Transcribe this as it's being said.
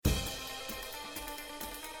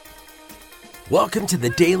Welcome to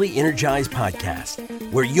the Daily Energize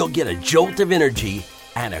Podcast, where you'll get a jolt of energy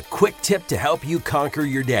and a quick tip to help you conquer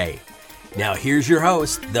your day. Now here's your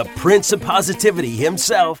host, the Prince of Positivity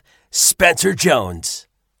himself, Spencer Jones.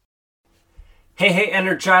 Hey,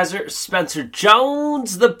 Energizer, Spencer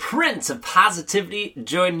Jones, the Prince of Positivity,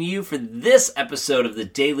 joining you for this episode of the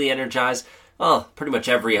Daily Energize. Well, pretty much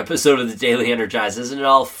every episode of the Daily Energize, isn't it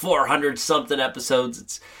all? 400-something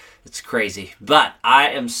episodes. It's crazy. But I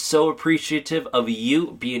am so appreciative of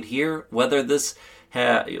you being here, whether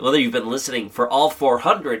you've been listening for all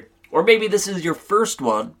 400, or maybe this is your first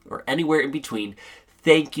one, or anywhere in between.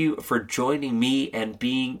 Thank you for joining me and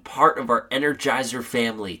being part of our Energizer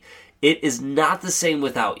family. It is not the same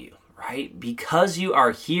without you, right? Because you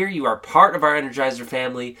are here, you are part of our Energizer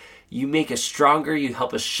family, you make us stronger, you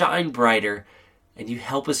help us shine brighter, and you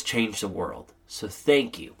help us change the world. So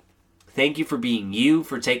thank you. Thank you for being you,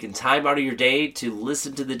 for taking time out of your day to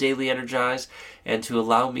listen to the Daily Energize, and to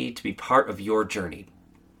allow me to be part of your journey.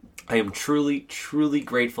 I am truly, truly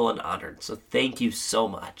grateful and honored, so thank you so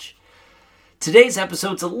much. Today's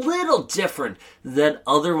episode's a little different than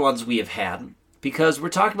other ones we have had, because we're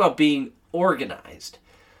talking about being organized.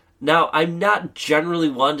 Now, I'm not generally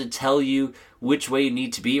one to tell you which way you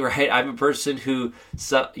need to be, right? I'm a person who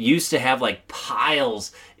used to have like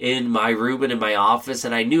piles in my room and in my office,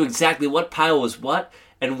 and I knew exactly what pile was what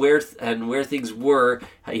and where things were,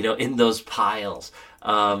 in those piles.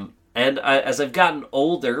 As I've gotten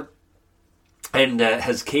older, and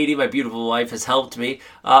as Katie, my beautiful wife, has helped me,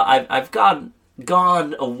 I've gone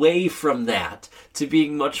away from that to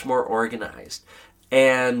being much more organized.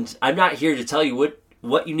 And I'm not here to tell you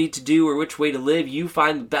what you need to do or which way to live. You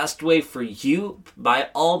find the best way for you. By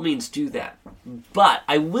all means, do that. But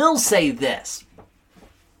I will say this.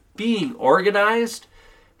 Being organized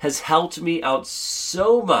has helped me out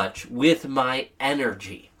so much with my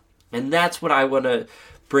energy. And that's what I want to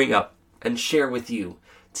bring up and share with you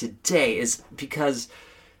today, is because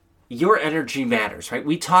your energy matters, right?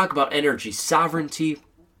 We talk about energy sovereignty,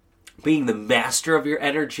 being the master of your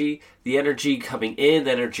energy, the energy coming in,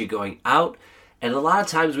 the energy going out. And a lot of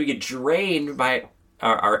times we get drained by,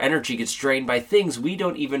 our energy gets drained by things we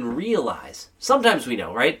don't even realize. Sometimes we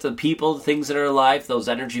know, right? The people, the things in our life, those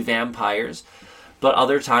energy vampires. But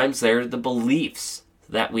other times they're the beliefs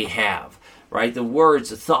that we have, right? The words,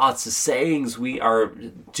 the thoughts, the sayings we are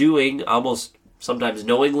doing almost sometimes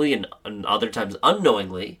knowingly and other times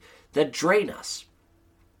unknowingly that drain us.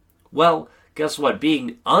 Well, guess what?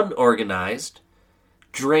 Being unorganized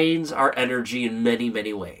drains our energy in many,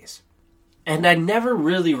 many ways. And I never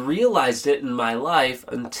really realized it in my life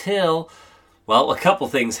until, a couple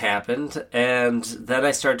things happened. And then I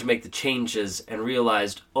started to make the changes and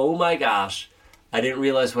realized, oh my gosh, I didn't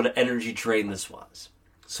realize what an energy drain this was.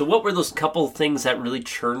 So what were those couple things that really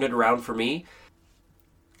turned it around for me?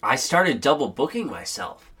 I started double booking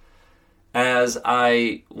myself. As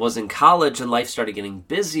I was in college and life started getting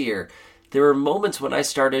busier, there were moments when I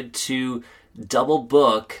started to double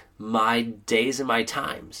book my days and my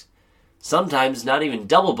times. Sometimes not even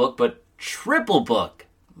double book, but triple book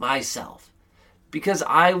myself. Because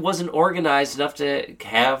I wasn't organized enough to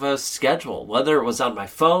have a schedule, whether it was on my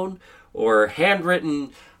phone or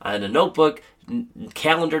handwritten on a notebook,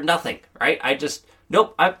 calendar, nothing, right?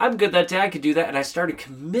 I'm good that day, I could do that. And I started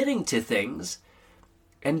committing to things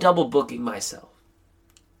and double booking myself.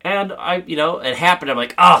 And it happened. I'm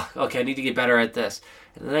like, okay, I need to get better at this.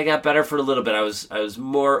 And then I got better for a little bit. I was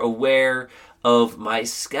more aware of my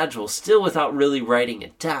schedule, still without really writing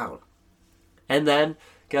it down. And then,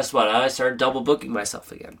 guess what? I started double booking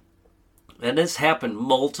myself again. And this happened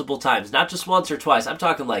multiple times, not just once or twice. I'm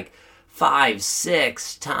talking like 5,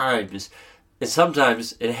 6 times. And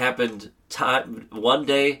sometimes it happened one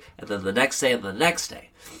day, and then the next day, and the next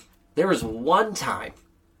day. There was one time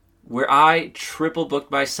where I triple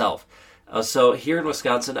booked myself. So here in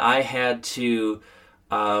Wisconsin, I had to,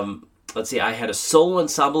 I had a solo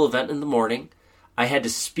ensemble event in the morning. I had to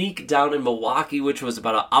speak down in Milwaukee, which was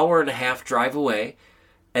about an hour and a half drive away.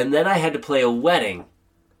 And then I had to play a wedding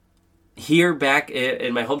here back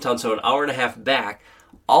in my hometown, so an hour and a half back,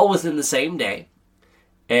 all within the same day.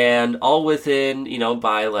 And all within,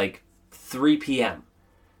 by like 3 p.m.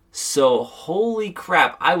 So holy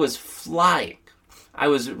crap, I was flying. I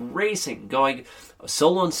was racing, going a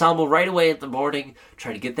solo ensemble right away in the morning,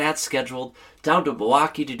 trying to get that scheduled, down to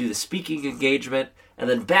Milwaukee to do the speaking engagement, and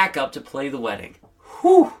then back up to play the wedding.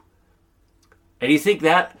 Whew! And you think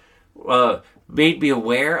that made me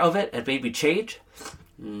aware of it and made me change?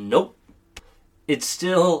 Nope. It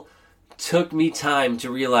still took me time to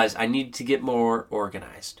realize I needed to get more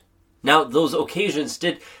organized. Now, those occasions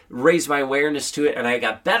did raise my awareness to it, and I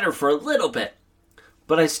got better for a little bit.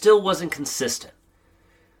 but I still wasn't consistent.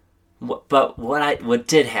 But what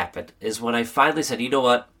did happen is when I finally said, you know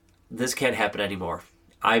what, this can't happen anymore.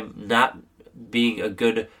 I'm not being a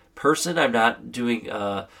good person. I'm not doing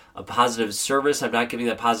a positive service. I'm not giving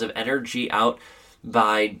that positive energy out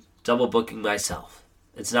by double booking myself.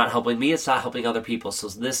 It's not helping me. It's not helping other people. So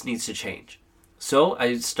this needs to change. So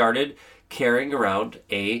I started carrying around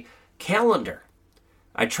a calendar.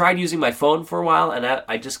 I tried using my phone for a while, and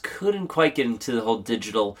I just couldn't quite get into the whole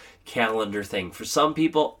digital calendar thing. For some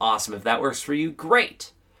people, awesome. If that works for you,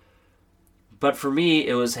 great. But for me,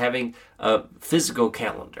 it was having a physical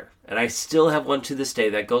calendar. And I still have one to this day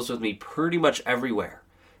that goes with me pretty much everywhere.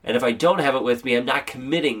 And if I don't have it with me, I'm not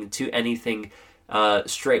committing to anything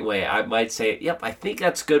straight away. I might say, yep, I think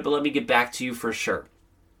that's good, but let me get back to you for sure.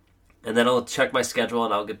 And then I'll check my schedule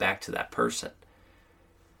and I'll get back to that person.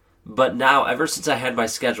 But now, ever since I had my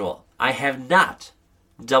schedule, I have not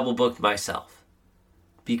double booked myself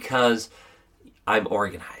because I'm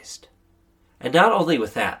organized. And not only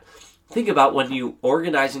with that, think about when you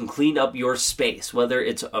organize and clean up your space, whether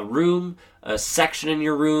it's a room, a section in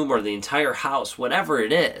your room, or the entire house, whatever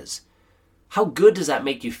it is. How good does that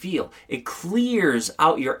make you feel? It clears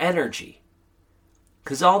out your energy.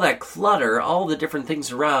 Because all that clutter, all the different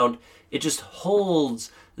things around, it just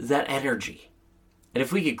holds that energy. And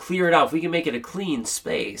if we could clear it out, if we can make it a clean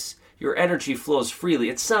space, your energy flows freely.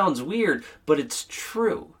 It sounds weird, but it's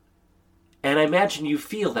true. And I imagine you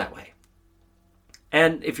feel that way.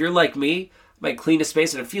 And if you're like me, I might clean a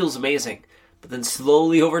space and it feels amazing. But then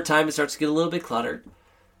slowly over time, it starts to get a little bit cluttered.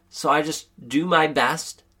 So I just do my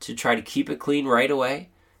best to try to keep it clean right away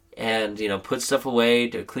and, put stuff away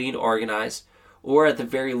to clean, organize, or at the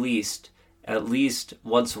very least, at least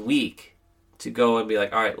once a week to go and be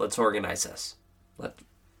like, all right, let's organize this. Let's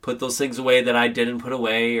put those things away that I didn't put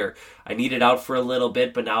away, or I needed out for a little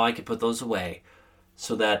bit, but now I can put those away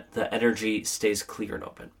so that the energy stays clear and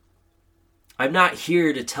open. I'm not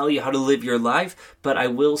here to tell you how to live your life, but I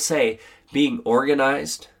will say being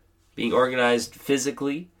organized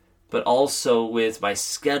physically, but also with my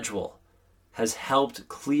schedule, has helped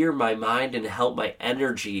clear my mind and help my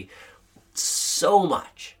energy so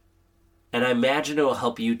much. And I imagine it will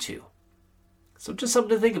help you too. So just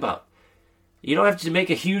something to think about. You don't have to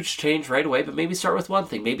make a huge change right away, but maybe start with one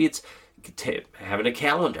thing. Maybe it's having a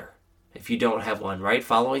calendar if you don't have one, right?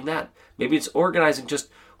 Following that. Maybe it's organizing just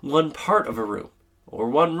one part of a room or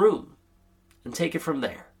one room and take it from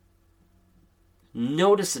there.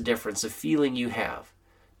 Notice the difference of feeling you have,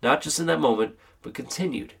 not just in that moment, but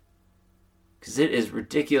continued, because it is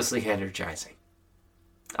ridiculously energizing.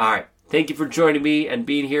 All right. Thank you for joining me and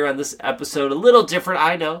being here on this episode. A little different,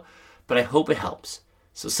 I know, but I hope it helps.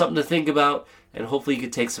 So something to think about, and hopefully you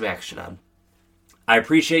can take some action on. I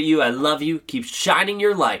appreciate you. I love you. Keep shining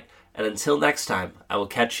your light. And until next time, I will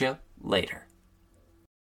catch you later.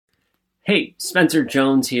 Hey, Spencer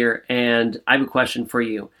Jones here, and I have a question for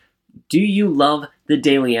you. Do you love the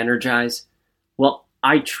Daily Energize? Well,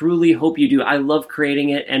 I truly hope you do. I love creating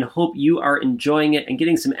it and hope you are enjoying it and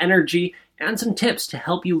getting some energy and some tips to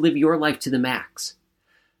help you live your life to the max.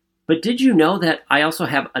 But did you know that I also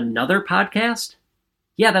have another podcast?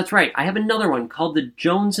 Yeah, that's right. I have another one called The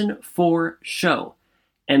Jones and 4 Show.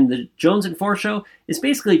 And The Jones and 4 Show is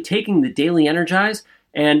basically taking the Daily Energize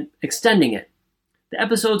and extending it. The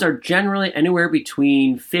episodes are generally anywhere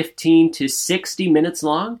between 15 to 60 minutes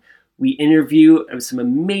long. We interview some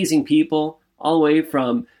amazing people, all the way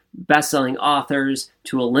from best-selling authors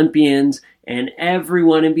to Olympians and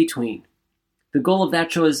everyone in between. The goal of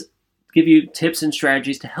that show is to give you tips and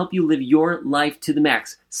strategies to help you live your life to the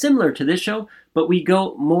max, similar to this show, but we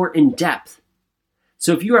go more in depth.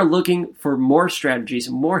 So if you are looking for more strategies,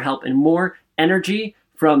 more help, and more energy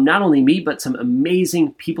from not only me, but some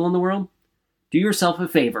amazing people in the world, do yourself a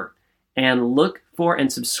favor and look for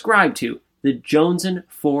and subscribe to The Jones and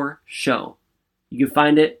 4 Show. You can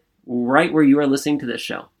find it right where you are listening to this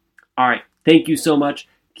show. All right. Thank you so much.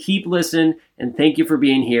 Keep listening, and thank you for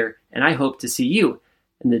being here. And I hope to see you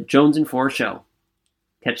in The Jones and 4 Show.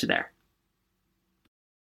 Catch you there.